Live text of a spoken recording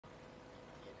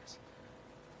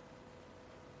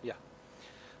Yeah.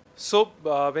 So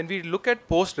when we look at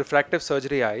post-refractive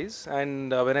surgery eyes,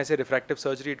 and when I say refractive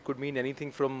surgery, it could mean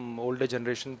anything from older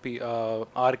generation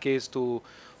RKs to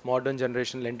modern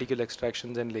generation lenticular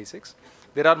extractions and LASIKs.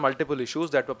 There are multiple issues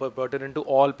that were pertinent to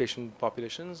all patient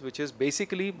populations, which is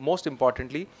basically, most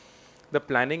importantly, the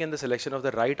planning and the selection of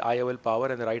the right IOL power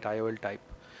and the right IOL type.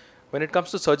 When it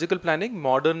comes to surgical planning,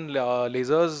 modern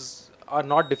lasers are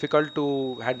not difficult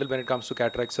to handle when it comes to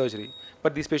cataract surgery,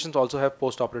 but these patients also have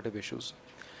post-operative issues.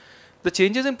 The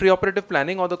changes in preoperative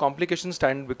planning or the complications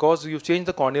stand because you've changed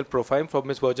the corneal profile from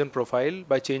its virgin profile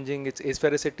by changing its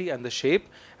asphericity and the shape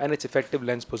and its effective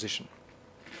lens position.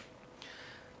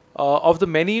 Of the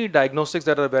many diagnostics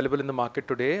that are available in the market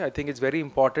today, I think it's very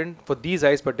important for these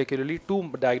eyes particularly,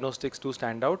 two diagnostics to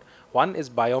stand out. One is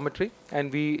biometry,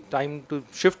 and time to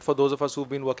shift for those of us who've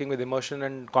been working with immersion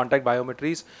and contact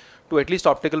biometries to at least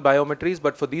optical biometries,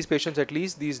 but for these patients at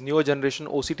least, these newer generation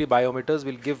OCT biometers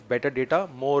will give better data,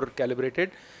 more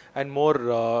calibrated and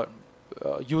more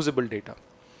usable data.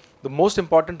 The most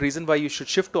important reason why you should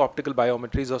shift to optical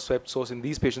biometries or swept source in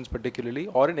these patients particularly,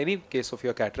 or in any case of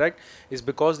your cataract, is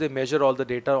because they measure all the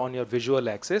data on your visual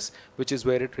axis, which is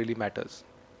where it really matters.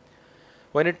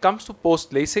 When it comes to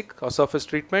post-LASIK or surface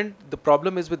treatment, the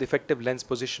problem is with effective lens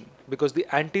position, because the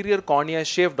anterior cornea is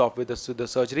shaved off with the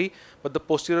surgery, but the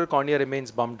posterior cornea remains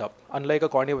bumped up, unlike a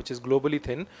cornea which is globally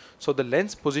thin. So the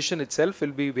lens position itself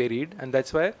will be varied, and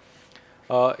that's why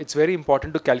it's very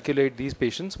important to calculate these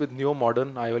patients with new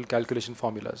modern IOL calculation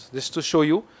formulas. Just to show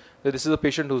you that this is a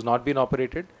patient who's not been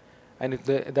operated, and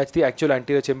that's the actual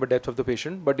anterior chamber depth of the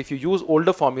patient. But if you use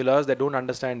older formulas that don't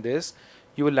understand this,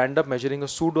 you will end up measuring a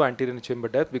pseudo anterior chamber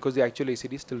depth because the actual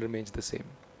ACD still remains the same.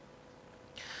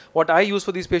 What I use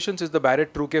for these patients is the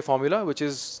Barrett True-K formula, which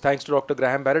is, thanks to Dr.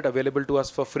 Graham Barrett, available to us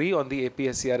for free on the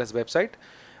APSCRS website,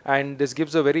 and this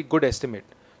gives a very good estimate.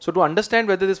 So to understand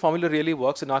whether this formula really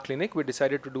works in our clinic, we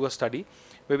decided to do a study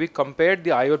where we compared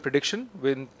the IOL prediction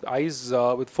with eyes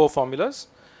with 4 formulas,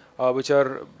 which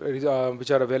are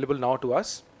available now to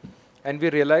us, and we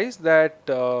realized that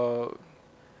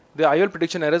the IOL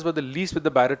prediction errors were the least with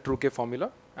the Barrett True-K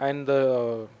formula and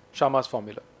the Sharma's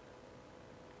formula.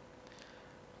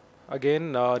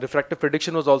 Again, refractive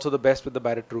prediction was also the best with the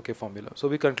Barrett True-K formula. So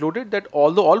we concluded that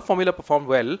although all formula performed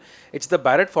well, it's the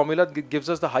Barrett formula that gives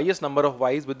us the highest number of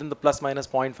Ys within the plus minus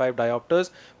 0.5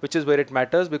 diopters, which is where it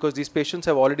matters, because these patients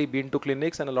have already been to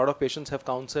clinics and a lot of patients have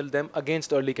counseled them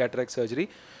against early cataract surgery.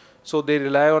 So they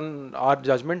rely on our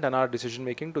judgment and our decision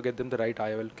making to get them the right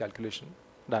IOL calculation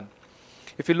done.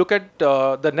 If you look at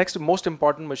the next most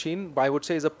important machine, I would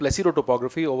say, is a Placido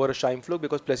topography over a Scheimpflug,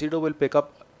 because Placido will pick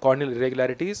up corneal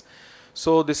irregularities.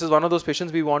 So this is one of those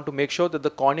patients we want to make sure that the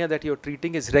cornea that you're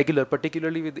treating is regular,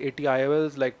 particularly with AT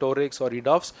IOLs like Torics or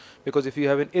EDOFs, because if you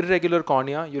have an irregular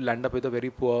cornea, you'll end up with a very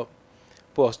poor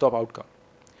stop outcome.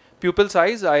 Pupil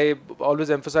size, I always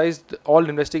emphasized all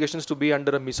investigations to be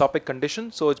under a mesopic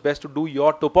condition. So it's best to do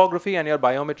your topography and your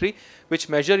biometry, which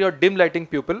measure your dim lighting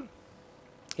pupil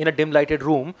in a dim lighted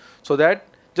room, so that,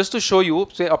 just to show you,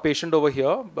 say a patient over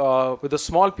here with a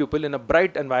small pupil in a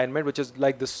bright environment, which is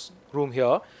like this room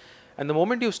here, and the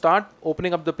moment you start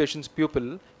opening up the patient's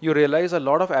pupil, you realize a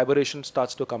lot of aberration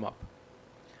starts to come up.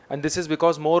 And this is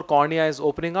because more cornea is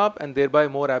opening up and thereby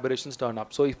more aberrations turn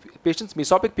up. So if patient's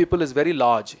mesopic pupil is very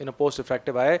large in a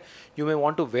post-refractive eye, you may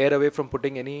want to veer away from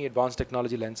putting any advanced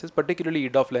technology lenses, particularly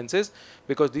EDOF lenses,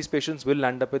 because these patients will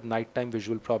end up with nighttime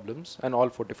visual problems and all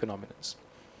photophenomena.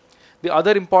 The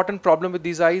other important problem with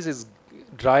these eyes is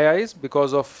dry eyes,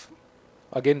 because of,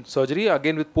 again, surgery,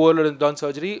 again with poorly done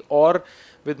surgery, or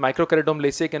with microkeratome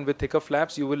LASIK and with thicker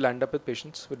flaps, you will end up with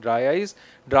patients with dry eyes.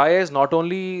 Dry eyes not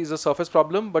only is a surface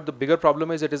problem, but the bigger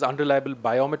problem is it is unreliable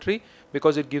biometry,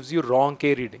 because it gives you wrong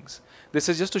K readings. This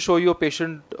is just to show you a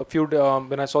patient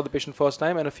when I saw the patient first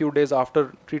time and a few days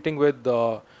after treating with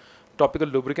topical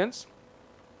lubricants.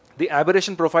 The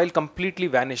aberration profile completely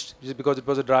vanished just because it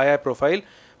was a dry eye profile.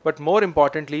 But more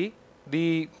importantly,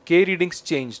 the K readings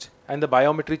changed and the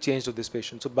biometry changed of this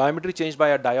patient. So biometry changed by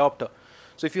a diopter.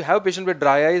 So if you have a patient with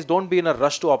dry eyes, don't be in a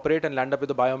rush to operate and land up with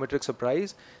a biometric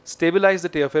surprise. Stabilize the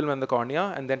tear film and the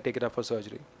cornea and then take it up for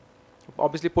surgery.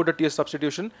 Obviously put a tear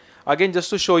substitution. Again,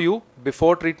 just to show you,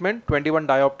 before treatment, 21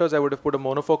 diopters, I would have put a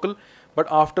monofocal. But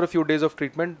after a few days of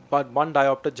treatment, 1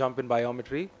 diopter jump in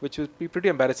biometry, which will be pretty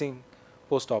embarrassing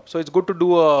post-op. So it's good to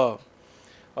do a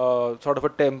sort of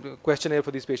a questionnaire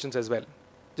for these patients as well.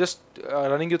 Just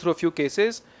running you through a few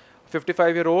cases.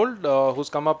 55-year-old who's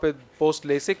come up with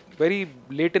post-LASIK. Very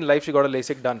late in life she got a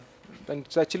LASIK done. And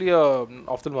it's actually an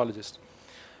ophthalmologist.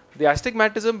 The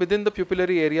astigmatism within the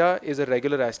pupillary area is a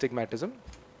regular astigmatism.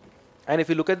 And if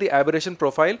you look at the aberration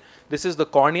profile, this is the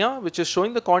cornea, which is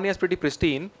showing the cornea is pretty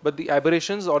pristine, but the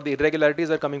aberrations or the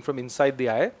irregularities are coming from inside the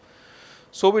eye.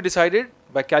 So we decided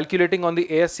by calculating on the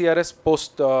ASCRS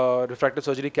post refractive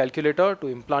surgery calculator to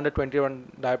implant a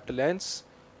 21 diopter lens,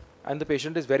 and the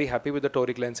patient is very happy with the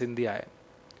toric lens in the eye.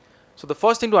 So the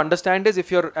first thing to understand is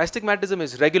if your astigmatism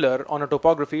is regular on a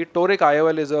topography, toric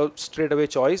IOL is a straightaway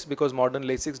choice because modern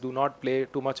LASIKs do not play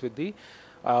too much with the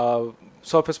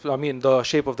the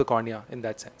shape of the cornea in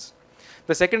that sense.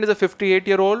 The second is a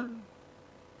 58-year-old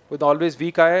with always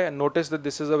weak eye, and notice that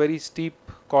this is a very steep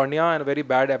cornea and a very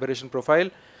bad aberration profile.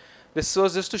 This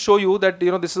was just to show you that,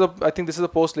 I think this is a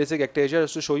post-LASIK ectasia,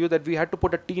 just to show you that we had to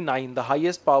put a T9, the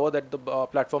highest power that the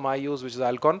platform I use, which is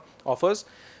Alcon, offers,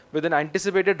 with an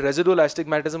anticipated residual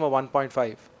astigmatism of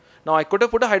 1.5. Now, I could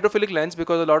have put a hydrophilic lens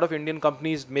because a lot of Indian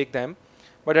companies make them,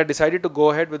 but I decided to go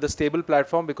ahead with the stable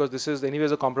platform because this is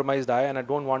anyways a compromised eye and I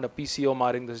don't want a PCO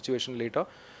marring the situation later.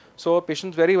 So,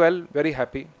 patient's very well, very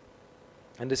happy.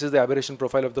 And this is the aberration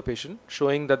profile of the patient,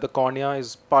 showing that the cornea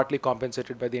is partly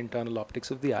compensated by the internal optics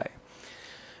of the eye.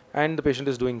 And the patient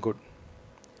is doing good.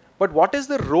 But what is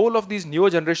the role of these newer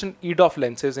generation EDOF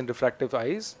lenses in refractive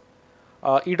eyes?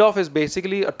 EDOF is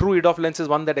basically, a true EDOF lens is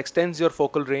one that extends your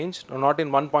focal range, not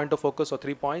in one point of focus or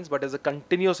 3 points, but as a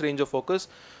continuous range of focus.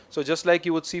 So just like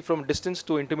you would see from distance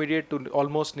to intermediate to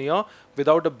almost near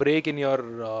without a break in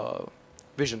your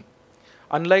vision.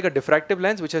 Unlike a diffractive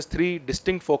lens, which has 3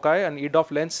 distinct foci, an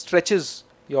EDOF lens stretches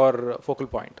your focal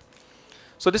point.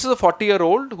 So this is a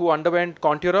 40-year-old who underwent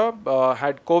Contura,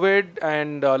 had COVID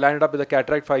and landed up with a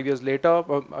cataract 5 years later,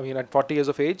 at 40 years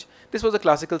of age. This was a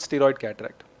classical steroid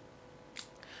cataract.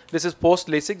 This is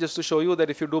post-LASIK, just to show you that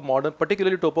if you do modern,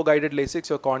 particularly topo-guided LASIKs,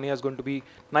 your cornea is going to be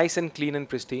nice and clean and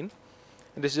pristine.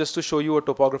 And this is just to show you a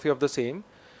topography of the same.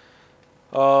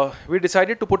 We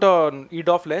decided to put an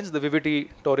EDOF lens, the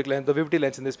Vivity toric lens, the Vivity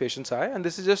lens in this patient's eye. And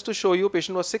this is just to show you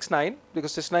patient was 6'9",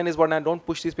 because 6'9" is what I don't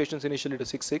push these patients initially to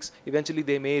 6'6". Eventually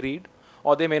they may read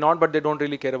or they may not, but they don't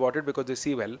really care about it because they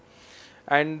see well.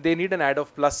 And they need an add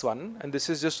of +1. And this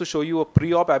is just to show you a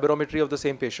pre-op aberrometry of the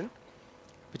same patient,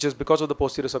 which is because of the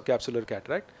posterior subcapsular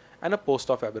cataract, and a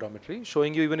post-op aberrometry,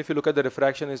 showing you even if you look at the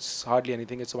refraction, it's hardly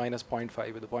anything, it's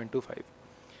 -0.5 with a 0.25.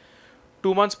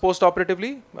 2 months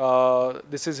post-operatively,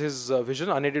 this is his vision,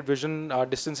 unaided vision,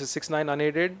 distance is 6'9",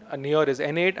 unaided, a near is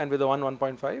N8, and with a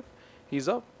 1.5, he's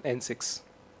a N6.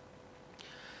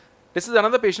 This is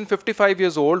another patient, 55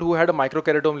 years old, who had a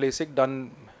microkeratome LASIK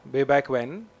done way back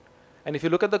when, and if you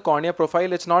look at the cornea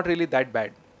profile, it's not really that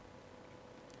bad.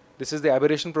 This is the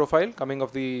aberration profile coming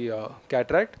of the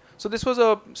cataract. So this was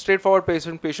a straightforward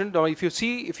patient. Now, if you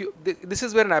see, this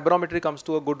is where an aberrometry comes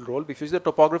to a good role. If you see the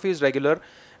topography is regular,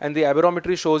 and the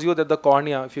aberrometry shows you that the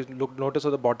cornea, if you notice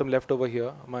on the bottom left over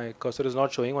here, my cursor is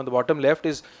not showing. On the bottom left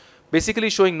is basically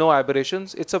showing no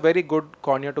aberrations. It's a very good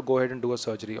cornea to go ahead and do a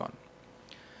surgery on.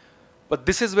 But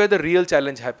this is where the real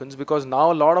challenge happens, because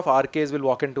now a lot of RKs will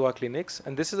walk into our clinics,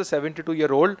 and this is a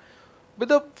 72-year-old with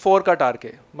a 4-cut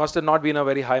RK, must have not been a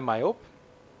very high myope.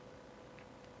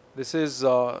 This is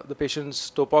the patient's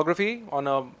topography on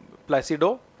a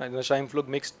Placido and a Scheimflug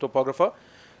mixed topographer.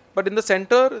 But in the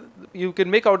center, you can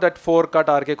make out that 4-cut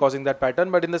RK causing that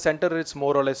pattern, but in the center, it's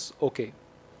more or less okay.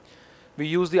 We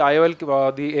use the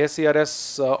IOL, the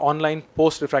ASCRS online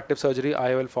post-refractive surgery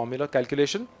IOL formula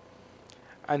calculation.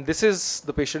 And this is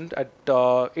the patient at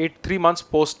 3 months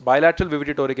post bilateral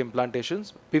Vivity toric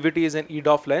implantations. Vivity is an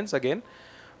EDOF lens again.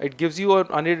 It gives you an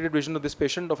unaided vision of this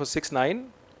patient of a 6'9",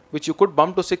 which you could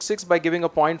bump to 6'6" by giving a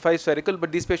 0.5 spherical,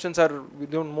 but these patients are,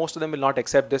 most of them will not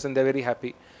accept this and they're very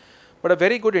happy. But a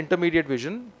very good intermediate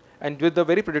vision, and with a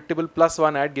very predictable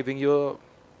 +1 add giving you a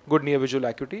good near visual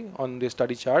acuity on the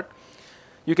study chart.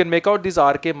 You can make out these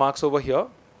RK marks over here.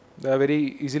 They are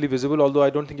very easily visible, although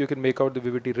I don't think you can make out the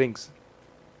Vivity rings.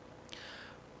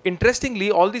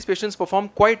 Interestingly, all these patients perform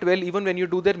quite well even when you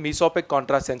do their mesopic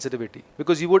contrast sensitivity,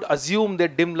 because you would assume their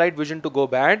dim light vision to go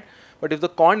bad, but if the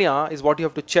cornea is what you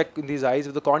have to check in these eyes,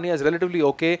 if the cornea is relatively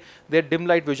okay, their dim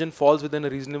light vision falls within a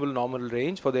reasonable normal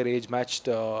range for their age matched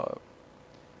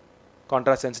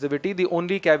contrast sensitivity. The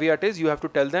only caveat is you have to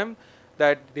tell them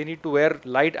that they need to wear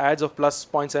light adds of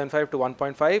 +0.75 to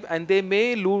 1.5, and they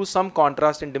may lose some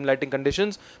contrast in dim lighting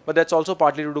conditions, but that's also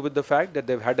partly to do with the fact that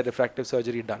they've had a refractive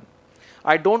surgery done.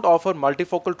 I don't offer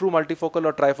multifocal, true multifocal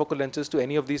or trifocal lenses to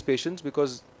any of these patients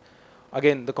because,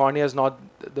 again, the cornea is not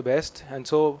the best, and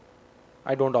so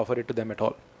I don't offer it to them at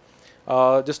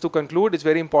all. Just to conclude, it's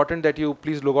very important that you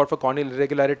please look out for corneal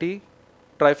irregularity.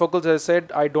 Trifocals, as I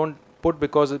said, I don't put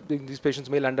because these patients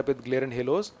may end up with glare and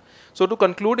halos. So to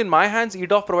conclude, in my hands,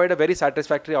 EDOF provide a very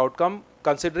satisfactory outcome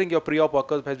considering your pre-op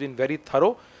workup has been very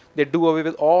thorough. They do away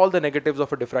with all the negatives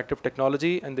of a diffractive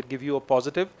technology and they give you a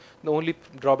positive. The only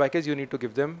drawback is you need to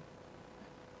give them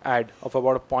add of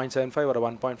about a 0.75 or a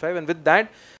 1.5, and with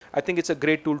that I think it's a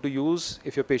great tool to use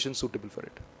if your patient's suitable for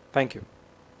it. Thank you.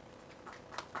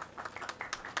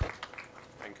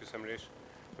 Thank you, Samaresh.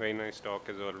 Very nice talk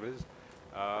as always.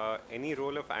 Any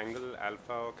role of angle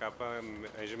alpha or kappa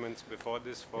measurements before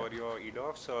this for your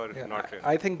EDOFs or not really?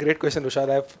 I think great question, Rushad.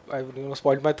 I've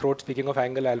spoiled my throat speaking of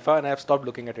angle alpha, and I've stopped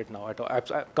looking at it now at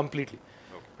all, completely.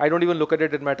 Okay. I don't even look at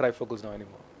it in my trifocals now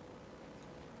anymore.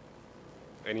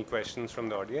 Any questions from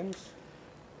the audience?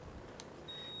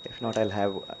 If not, I'll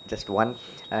have just one.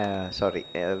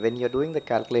 When you're doing the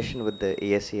calculation with the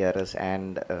ASCRS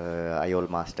and IOL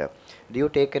master, do you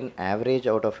take an average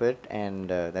out of it? And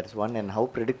that is one. And how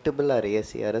predictable are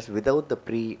ASCRS without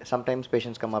the sometimes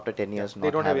patients come after 10 years not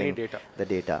they don't have having any data. The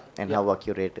data. And how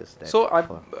accurate is that? So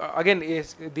again,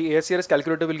 the ASCRS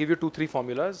calculator will give you 2-3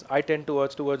 formulas. I tend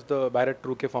towards the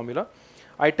Barrett-Ruque formula.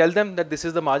 I tell them that this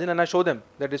is the margin and I show them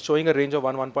that it's showing a range of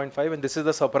 1.5 and this is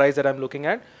the surprise that I'm looking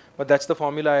at, but that's the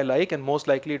formula I like and most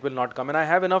likely it will not come. And I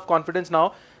have enough confidence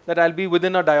now that I'll be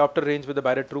within a diopter range with the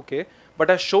Barrett-Ruque,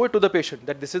 but I show it to the patient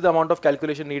that this is the amount of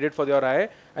calculation needed for your eye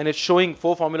and it's showing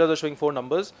 4 formulas are showing 4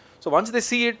 numbers. So once they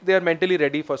see it, they are mentally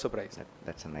ready for surprise.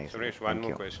 That's a nice Suresh, one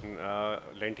more question.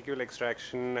 Lenticule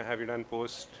extraction, have you done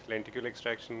post lenticule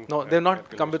extraction? No, they've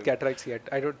not come with cataracts yet.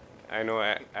 I know.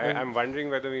 I'm wondering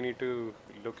whether we need to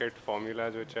look at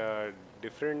formulas which are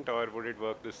different or would it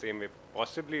work the same way?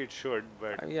 Possibly it should,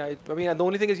 but... Yeah, the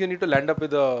only thing is you need to land up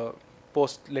with a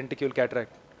post-lenticule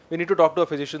cataract. We need to talk to our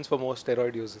physicians for more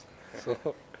steroid uses. So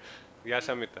Yeah,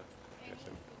 Samita.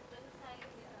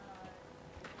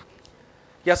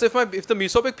 Yeah, so if the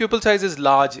mesopic pupil size is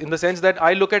large, in the sense that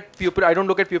I don't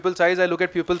look at pupil size, I look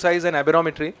at pupil size and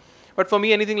aberrometry. But for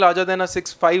me, anything larger than a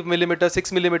 6 millimeter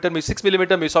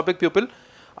mesopic pupil,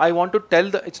 I want to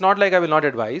tell it's not like I will not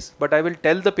advise, but I will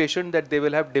tell the patient that they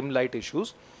will have dim light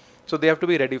issues. So they have to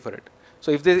be ready for it.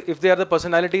 So if they are the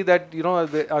personality that,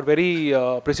 they are very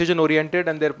precision oriented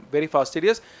and they're very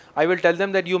fastidious, I will tell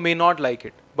them that you may not like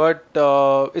it. But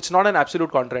it's not an absolute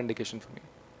contraindication for me.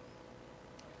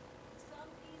 Some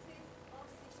cases of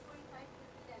 6.5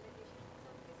 pupil dilatation,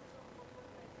 some cases of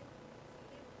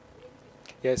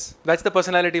 4.5. Yes, that's the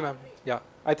personality, ma'am. Yeah,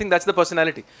 I think that's the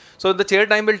personality. So the chair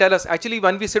time will tell us. Actually,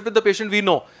 when we sit with the patient, we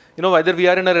know, whether we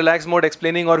are in a relaxed mode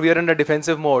explaining or we are in a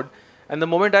defensive mode. And the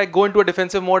moment I go into a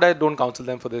defensive mode, I don't counsel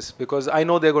them for this because I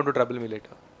know they're going to trouble me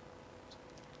later.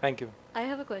 Thank you. I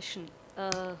have a question.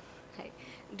 Hi.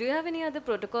 Do you have any other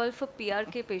protocol for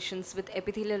PRK patients with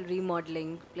epithelial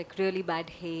remodeling, like really bad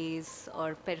haze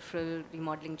or peripheral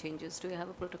remodeling changes? Do you have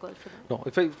a protocol for that? No.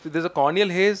 If there's a corneal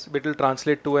haze, it will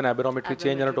translate to an aberrometry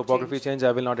change and a topography change.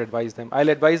 I will not advise them. I'll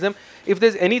advise them if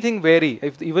there's anything vary,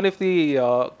 even if the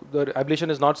ablation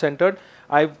is not centered,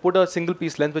 I put a single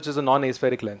piece lens, which is a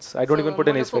non-aspheric lens. I don't even put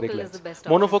an aspheric lens.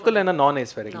 Monofocal and a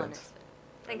non-aspheric lens.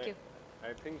 Thank you.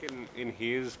 I think in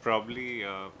haze probably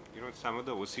some of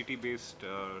the OCT based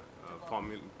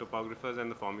topographers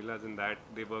and the formulas in that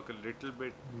they work a little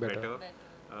bit better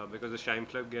because the shine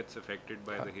flap gets affected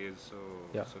by the haze. So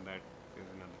that is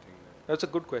another thing. That's a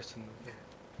good question.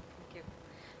 Thank you.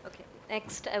 Okay.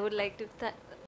 Next, I would like to